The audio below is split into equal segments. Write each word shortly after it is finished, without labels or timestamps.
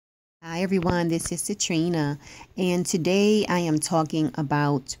Hi everyone, this is Citrina, and today I am talking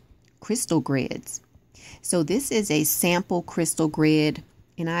about crystal grids. So this is a sample crystal grid,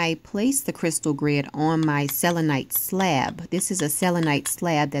 and I placed the crystal grid on my selenite slab. This is a selenite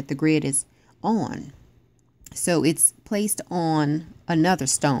slab that the grid is on. So it's placed on another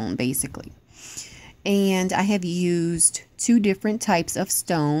stone basically. And I have used two different types of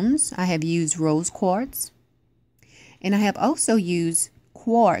stones. I have used rose quartz, and I have also used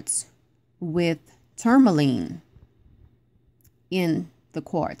quartz with tourmaline in the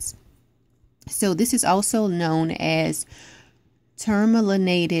quartz. So this is also known as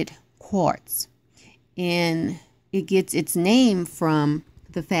tourmalinated quartz, and it gets its name from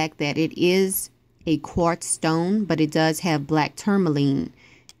the fact that it is a quartz stone, but it does have black tourmaline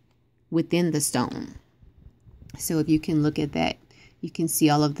within the stone. So if you can look at that, you can see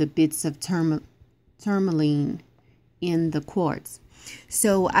all of the bits of tourmaline in the quartz.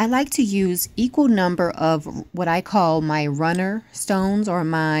 So I like to use equal number of what I call my runner stones or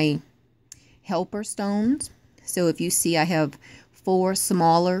my helper stones. So if you see, I have 4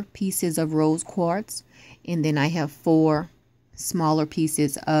 smaller pieces of rose quartz, and then I have 4 smaller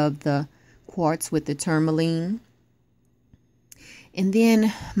pieces of the quartz with the tourmaline. And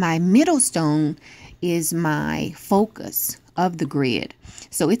then my middle stone is my focus of the grid.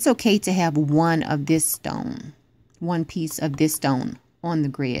 So it's okay to have one piece of this stone on the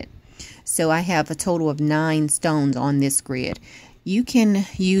grid. So I have a total of 9 stones on this grid. You can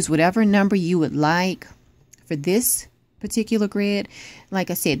use whatever number you would like for this particular grid.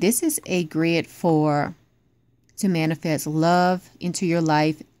 Like I said, this is a grid to manifest love into your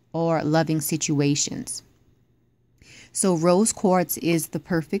life or loving situations. So rose quartz is the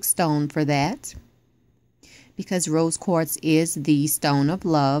perfect stone for that, because rose quartz is the stone of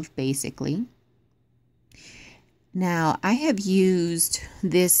love basically. Now, I have used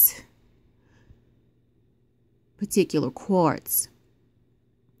this particular quartz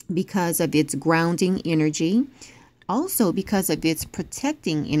because of its grounding energy, also because of its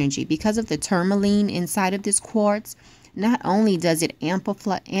protecting energy, because of the tourmaline inside of this quartz. Not only does it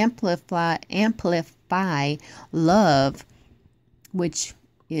amplify love, which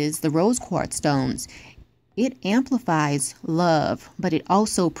is the rose quartz stones, it amplifies love, but it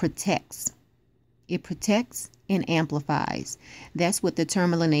also protects. It protects and amplifies. That's what the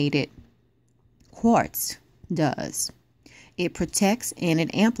tourmalinated quartz does. It protects and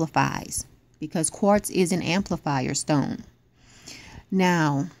it amplifies, because quartz is an amplifier stone.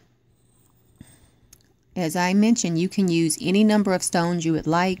 Now, as I mentioned, you can use any number of stones you would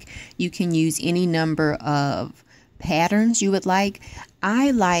like. You can use any number of patterns you would like.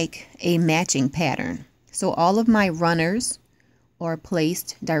 I like a matching pattern. So all of my runners are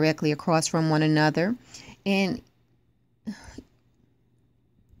placed directly across from one another, and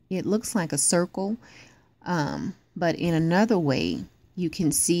it looks like a circle, but in another way you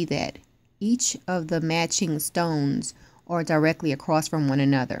can see that each of the matching stones are directly across from one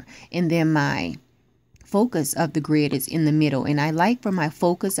another, and then my focus of the grid is in the middle, and I like for my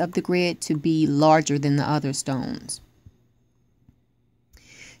focus of the grid to be larger than the other stones.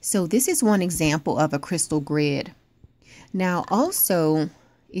 So this is one example of a crystal grid. Now also,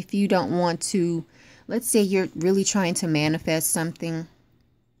 if you don't want to, let's say you're really trying to manifest something.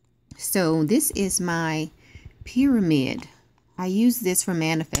 So this is my pyramid. I use this for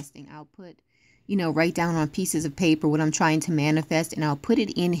manifesting. I'll put, write down on pieces of paper what I'm trying to manifest, and I'll put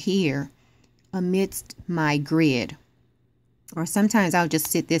it in here amidst my grid. Or sometimes I'll just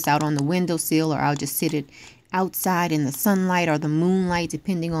sit this out on the windowsill, or I'll just sit it outside in the sunlight or the moonlight,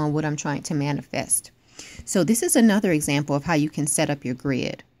 depending on what I'm trying to manifest. So this is another example of how you can set up your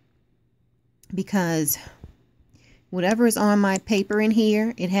grid, because whatever is on my paper in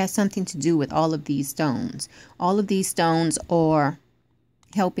here, it has something to do with all of these stones. All of these stones are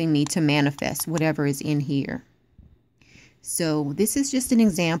helping me to manifest whatever is in here. So this is just an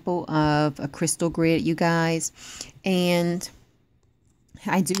example of a crystal grid, you guys. And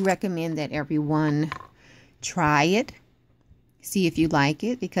I do recommend that everyone try it. See if you like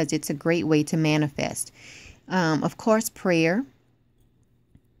it, because it's a great way to manifest. Of course, prayer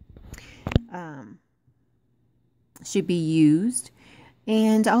should be used.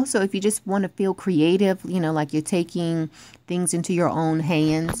 And also, if you just want to feel creative, like you're taking things into your own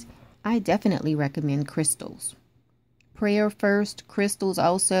hands, I definitely recommend crystals. Prayer first, crystals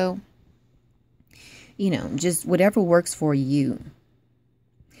also. Just whatever works for you.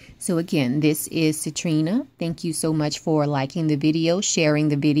 So again, this is Citrina. Thank you so much for liking the video, sharing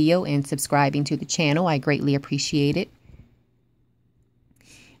the video, and subscribing to the channel. I greatly appreciate it.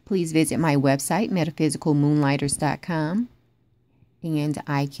 Please visit my website, metaphysicalmoonlighters.com. and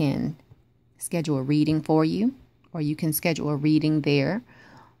I can schedule a reading for you, or you can schedule a reading there.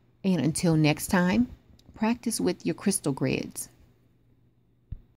 And until next time, practice with your crystal grids.